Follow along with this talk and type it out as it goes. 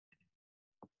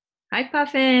Hi,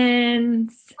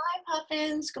 Puffins. Hi,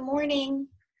 Puffins. Good morning.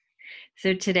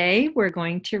 So today we're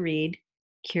going to read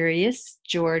Curious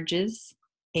George's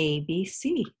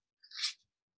ABC.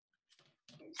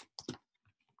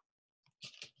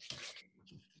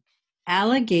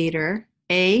 Alligator.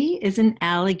 A is an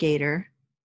alligator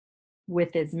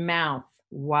with his mouth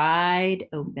wide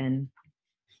open.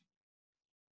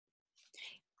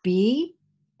 B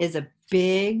is a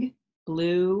big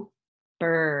blue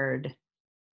bird.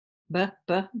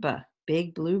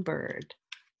 Big blue bird.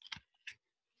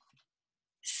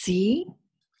 C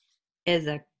is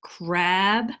a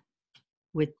crab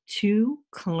with two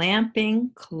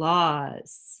clamping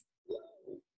claws.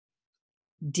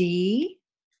 D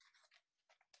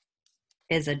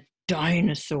is a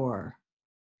dinosaur.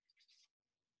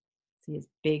 See his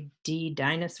big D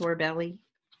dinosaur belly.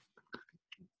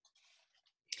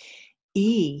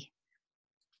 E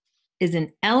is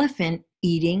an elephant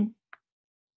eating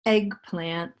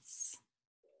eggplants.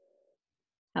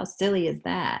 How silly is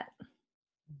that?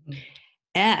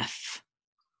 F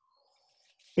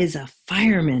is a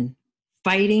fireman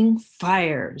fighting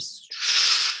fires.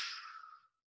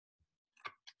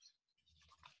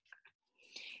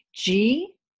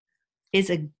 G is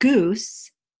a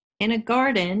goose in a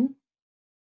garden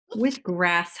with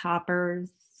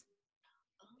grasshoppers.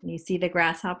 Can you see the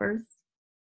grasshoppers?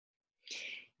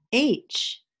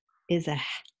 H is a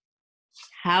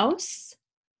house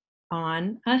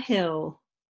on a hill.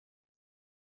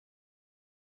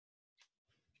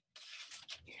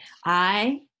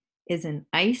 I is an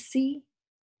icy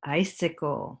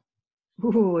icicle.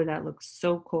 Ooh, that looks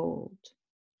so cold.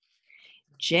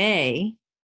 J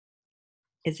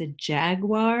is a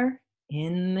jaguar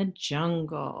in the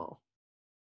jungle.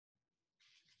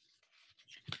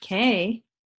 K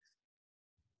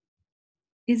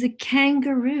is a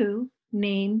kangaroo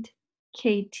named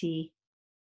Katie.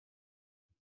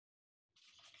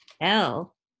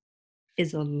 L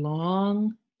is a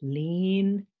long,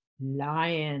 lean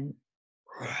lion.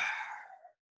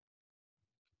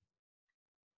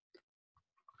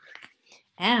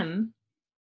 M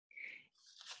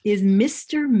is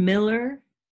Mr. Miller,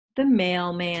 the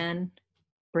mailman,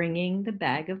 bringing the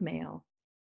bag of mail.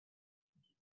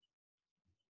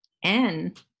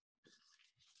 N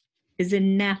is a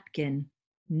napkin,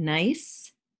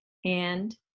 nice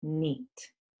and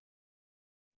neat.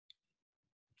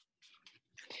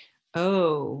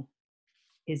 O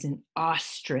is an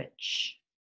ostrich.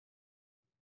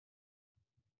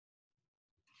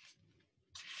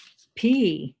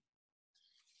 P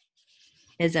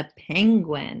is a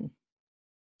penguin.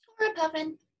 Or a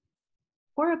puffin.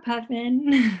 Or a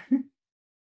puffin.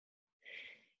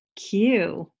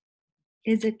 Q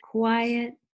is a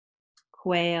quiet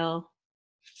quail.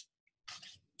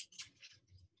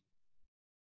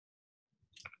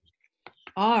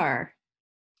 R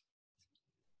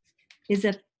is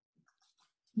a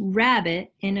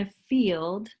rabbit in a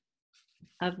field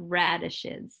of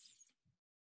radishes.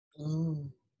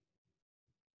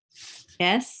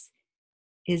 S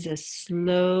is a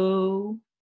slow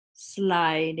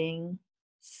sliding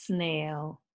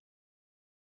snail.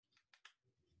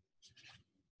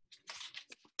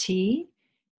 T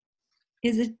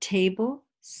is a table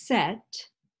set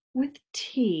with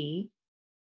tea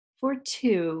for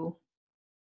two.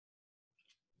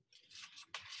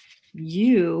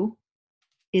 U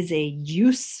is a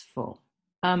useful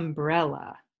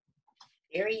umbrella.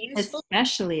 Very useful.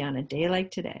 Especially on a day like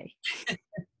today.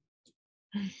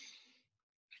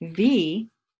 V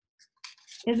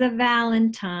is a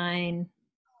valentine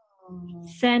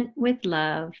sent with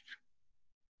love.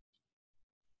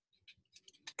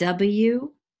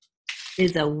 W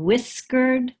is a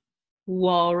whiskered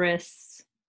walrus.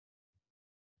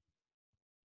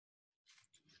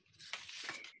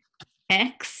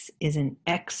 X is an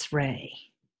X-ray.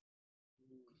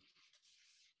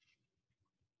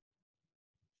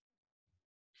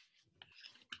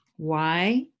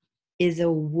 Y is a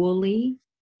woolly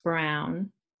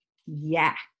brown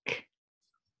yak.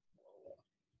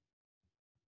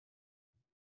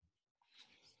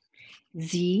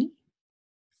 Z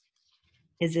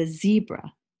is a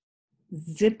zebra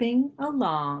zipping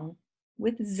along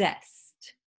with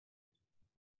zest.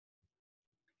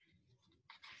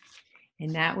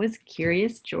 And that was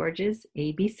Curious George's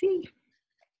ABC.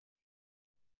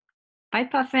 Bye,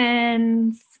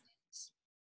 Puffins.